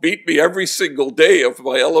mom beat me every single day of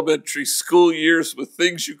my elementary school years with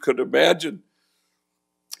things you could imagine,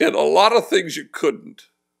 and a lot of things you couldn't.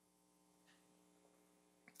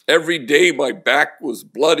 Every day my back was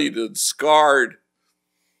bloodied and scarred.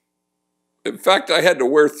 In fact, I had to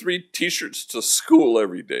wear 3 t-shirts to school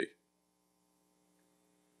every day.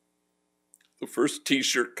 The first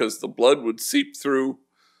t-shirt because the blood would seep through.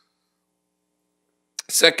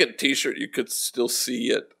 Second t-shirt, you could still see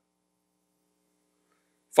it.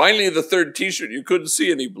 Finally, the third t-shirt, you couldn't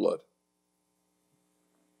see any blood.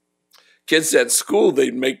 Kids at school,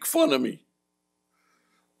 they'd make fun of me.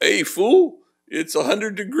 Hey, fool, it's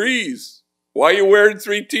 100 degrees. Why are you wearing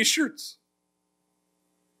 3 t-shirts?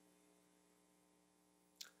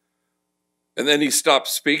 And then he stopped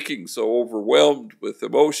speaking, so overwhelmed with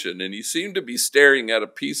emotion, and he seemed to be staring at a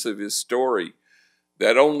piece of his story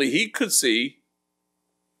that only he could see.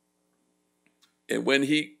 And when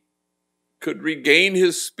he could regain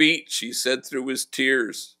his speech, he said through his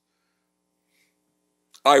tears,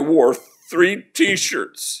 I wore 3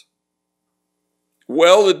 t-shirts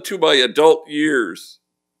well into my adult years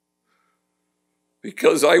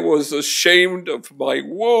because I was ashamed of my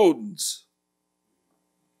wounds.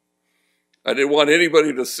 I didn't want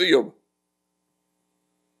anybody to see them.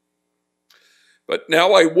 But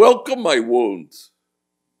now I welcome my wounds.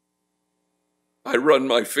 I run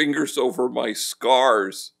my fingers over my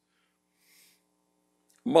scars.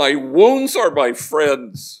 My wounds are my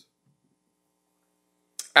friends.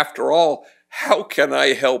 After all, how can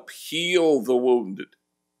I help heal the wounded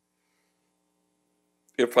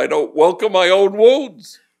if I don't welcome my own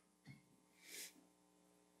wounds?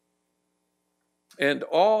 And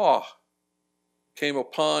awe came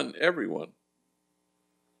upon everyone.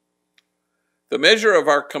 The measure of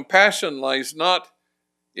our compassion lies not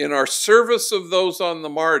in our service of those on the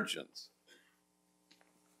margins,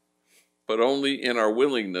 but only in our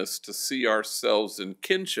willingness to see ourselves in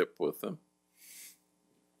kinship with them.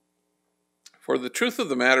 For the truth of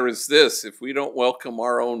the matter is this: if we don't welcome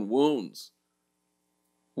our own wounds,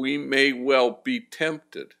 we may well be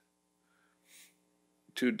tempted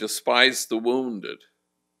to despise the wounded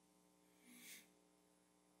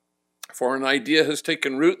For an idea has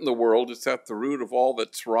taken root in the world, it's at the root of all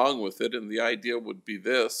that's wrong with it, and the idea would be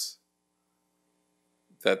this,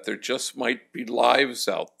 that there just might be lives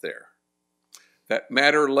out there that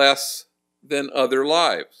matter less than other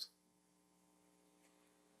lives.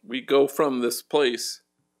 We go from this place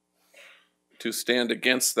to stand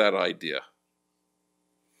against that idea.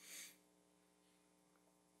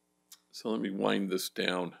 So let me wind this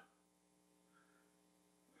down.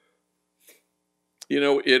 You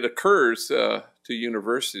know, it occurs to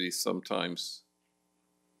universities sometimes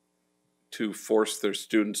to force their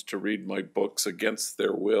students to read my books against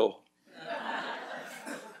their will.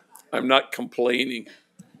 I'm not complaining.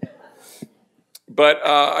 But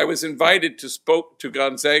I was invited to speak to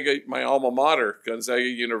Gonzaga, my alma mater, Gonzaga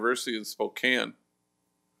University in Spokane,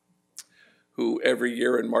 who every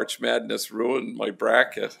year in March Madness ruined my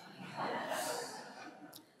bracket.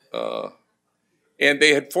 And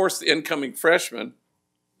they had forced the incoming freshmen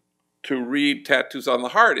to read Tattoos on the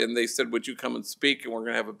Heart. And they said, would you come and speak? And we're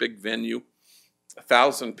going to have a big venue,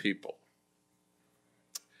 1,000 people.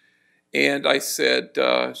 And I said,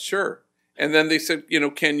 sure. And then they said, you know,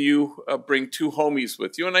 can you bring 2 homies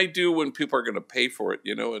with you? And I do when people are going to pay for it,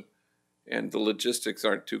 you know, and the logistics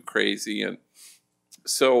aren't too crazy. And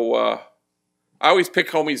so I always pick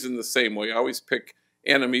homies in the same way. I always pick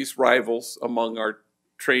enemies, rivals among our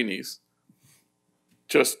trainees,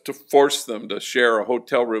 just to force them to share a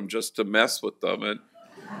hotel room just to mess with them.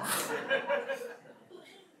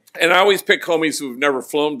 And I always pick homies who've never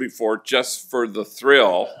flown before just for the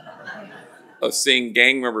thrill of seeing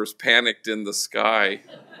gang members panicked in the sky.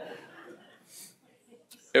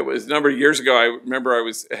 It was a number of years ago. I remember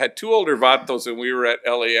I had 2 older vatos, and we were at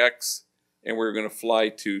LAX, and we were going to fly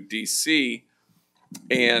to DC.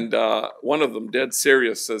 And one of them, dead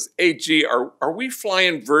serious, says, hey, gee, are we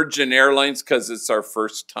flying Virgin Airlines because it's our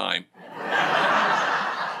first time?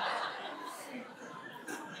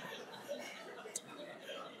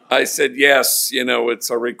 I said, yes, you know,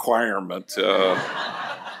 it's a requirement.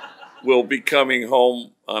 We'll be coming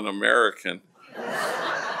home on American.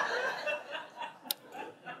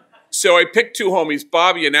 So I picked 2 homies,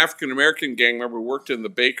 Bobby, an African-American gang member, worked in the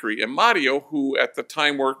bakery, and Mario, who at the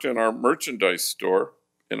time worked in our merchandise store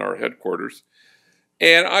in our headquarters.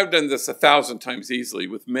 And I've done this 1,000 times easily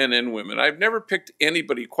with men and women. I've never picked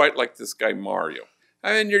anybody quite like this guy, Mario.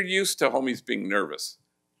 I mean, you're used to homies being nervous.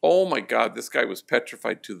 Oh my God, this guy was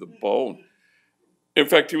petrified to the bone. In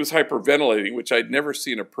fact, he was hyperventilating, which I'd never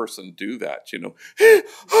seen a person do that, you know,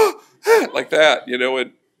 like that, you know,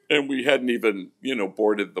 and we hadn't even, you know,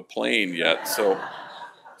 boarded the plane yet. So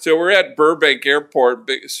we're at Burbank Airport,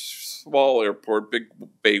 big, small airport, big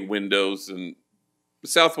bay windows, and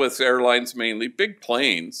Southwest Airlines mainly, big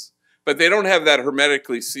planes, but they don't have that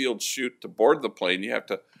hermetically sealed chute to board the plane. You have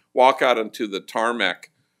to walk out onto the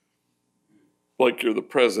tarmac like you're the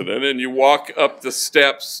president, and you walk up the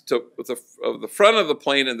steps to the front of the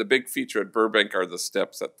plane, and the big feature at Burbank are the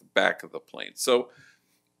steps at the back of the plane. So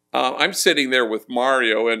I'm sitting there with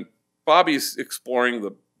Mario, and Bobby's exploring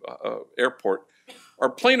the airport. Our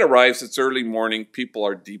plane arrives, it's early morning, people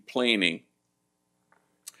are deplaning.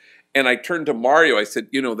 And I turned to Mario, I said,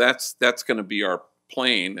 you know, that's going to be our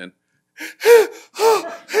plane. And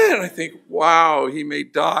I think, wow, he may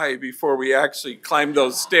die before we actually climb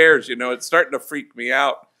those stairs. You know, it's starting to freak me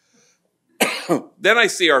out. Then I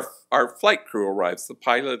see our flight crew arrives, the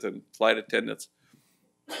pilot and flight attendants.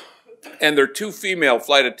 And there are 2 female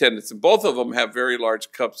flight attendants, and both of them have very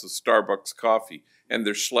large cups of Starbucks coffee, and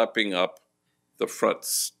they're schlepping up the front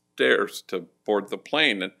stairs to board the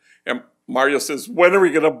plane. And Mario says, when are we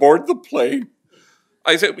going to board the plane?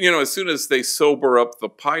 I said, you know, as soon as they sober up the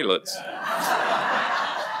pilots.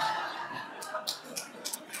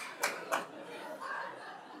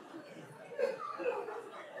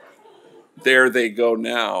 There they go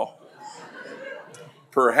now.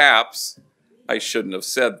 Perhaps I shouldn't have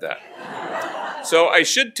said that. So I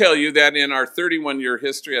should tell you that in our 31-year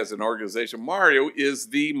history as an organization, Mario is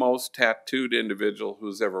the most tattooed individual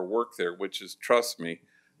who's ever worked there, which is, trust me,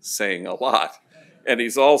 saying a lot. And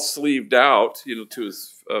he's all sleeved out, you know, to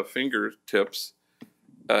his fingertips,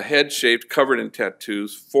 head shaved, covered in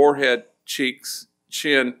tattoos, forehead, cheeks,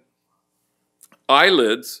 chin,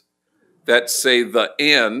 eyelids that say the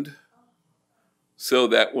end, so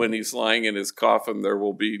that when he's lying in his coffin, there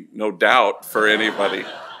will be no doubt for anybody,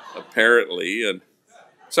 apparently. And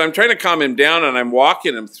so I'm trying to calm him down, and I'm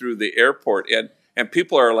walking him through the airport, and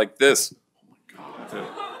people are like this. Oh my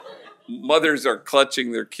God. Mothers are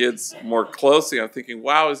clutching their kids more closely. I'm thinking,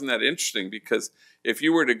 wow, isn't that interesting? Because if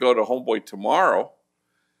you were to go to Homeboy tomorrow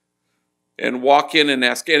and walk in and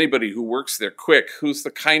ask anybody who works there, quick, who's the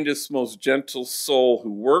kindest, most gentle soul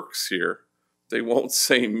who works here? They won't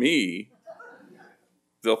say me.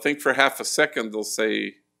 They'll think for half a second, they'll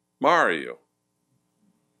say, Mario.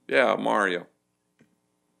 Yeah, Mario.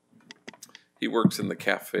 He works in the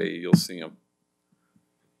cafe, you'll see him.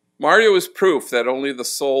 Mario is proof that only the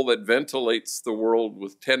soul that ventilates the world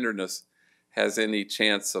with tenderness has any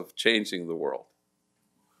chance of changing the world.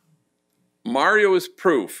 Mario is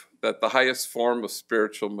proof that the highest form of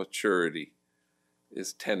spiritual maturity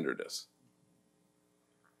is tenderness.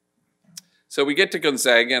 So we get to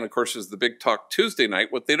Gonzaga, and of course there's the big talk Tuesday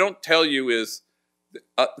night. What they don't tell you is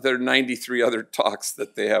there are 93 other talks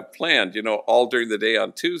that they have planned, all during the day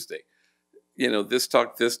on Tuesday. This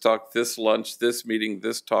talk, this lunch, this meeting,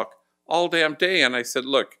 this talk, all damn day. And I said,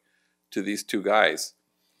 look, to these two guys,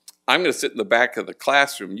 I'm going to sit in the back of the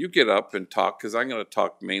classroom. You get up and talk, because I'm going to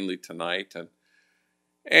talk mainly tonight.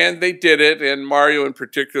 And they did it, and Mario in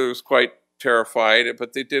particular was quite terrified,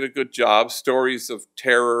 but they did a good job. Stories of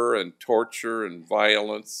terror and torture and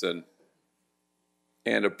violence and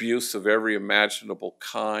abuse of every imaginable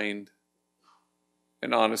kind.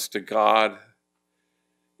 And honest to God,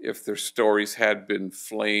 if their stories had been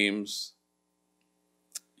flames,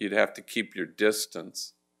 you'd have to keep your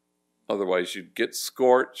distance. Otherwise, you'd get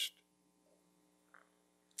scorched.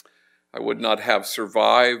 I would not have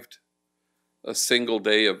survived a single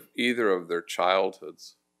day of either of their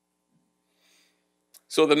childhoods.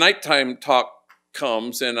 So the nighttime talk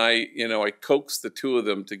comes, and I coax the two of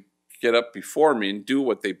them to get up before me and do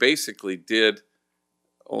what they basically did,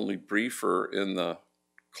 only briefer in the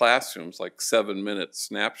classrooms, like 7-minute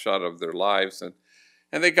snapshot of their lives. And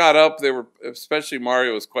they got up. They were, especially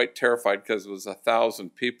Mario, was quite terrified because it was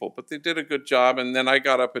 1,000 people, but they did a good job. And then I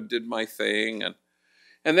got up and did my thing.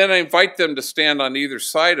 And then I invite them to stand on either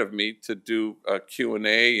side of me to do a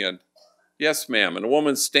Q&A. And yes, ma'am. And a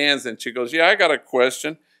woman stands and she goes, yeah, I got a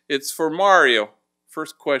question. It's for Mario.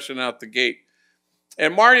 First question out the gate.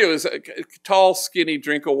 And Mario is a tall, skinny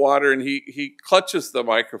drink of water, and he clutches the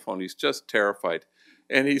microphone. He's just terrified.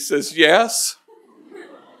 And he says, yes.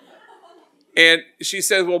 And she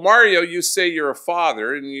says, well, Mario, you say you're a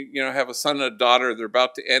father, and you have a son and a daughter. They're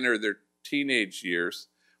about to enter their teenage years.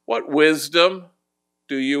 What wisdom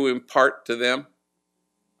do you impart to them?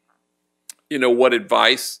 What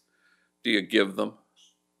advice do you give them?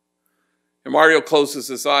 And Mario closes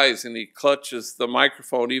his eyes, and he clutches the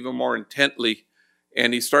microphone even more intently,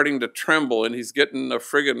 and he's starting to tremble, and he's getting a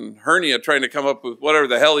friggin' hernia trying to come up with whatever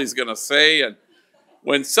the hell he's going to say. And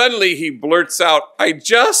when suddenly he blurts out,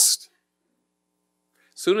 as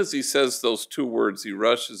soon as he says those two words, he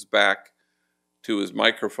rushes back to his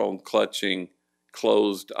microphone-clutching,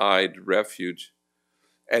 closed-eyed refuge.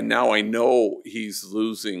 And now I know he's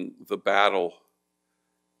losing the battle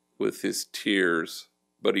with his tears,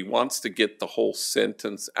 but he wants to get the whole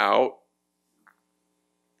sentence out.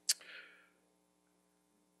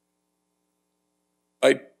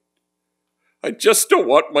 I just don't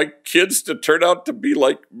want my kids to turn out to be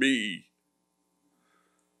like me.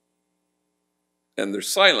 And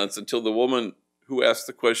there's silence until the woman who asked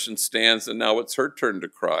the question stands, and now it's her turn to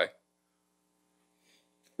cry.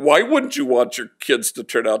 Why wouldn't you want your kids to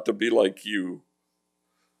turn out to be like you?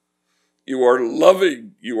 You are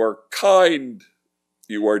loving, you are kind,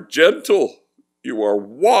 you are gentle, you are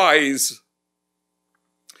wise.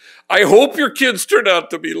 I hope your kids turn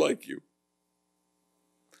out to be like you.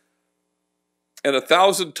 And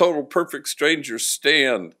 1,000 total perfect strangers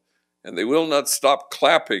stand, and they will not stop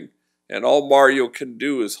clapping. And all Mario can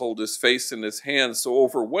do is hold his face in his hands, so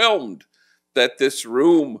overwhelmed that this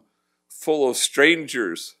room full of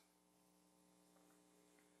strangers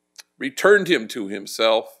returned him to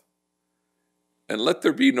himself. And let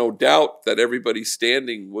there be no doubt that everybody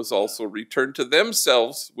standing was also returned to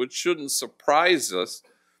themselves, which shouldn't surprise us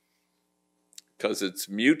because it's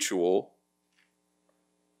mutual.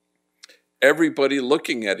 Everybody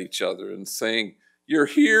looking at each other and saying, you're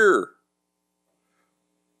here.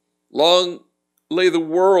 Long lay the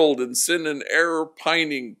world in sin and error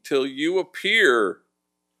pining till you appear,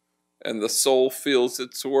 and the soul feels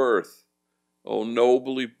its worth. O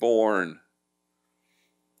nobly born,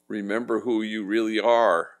 remember who you really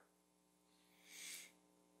are.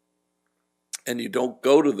 And you don't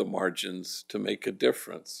go to the margins to make a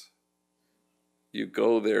difference. You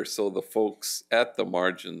go there so the folks at the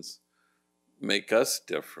margins make us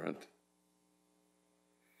different.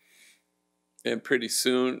 And pretty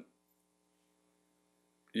soon,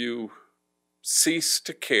 you cease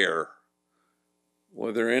to care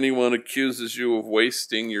whether anyone accuses you of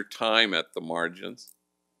wasting your time at the margins.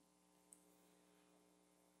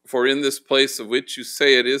 For in this place of which you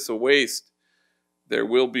say it is a waste, there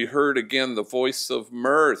will be heard again the voice of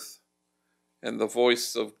mirth and the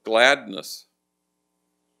voice of gladness,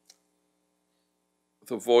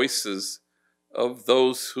 the voices of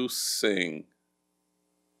those who sing.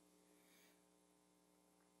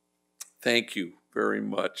 Thank you very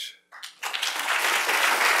much.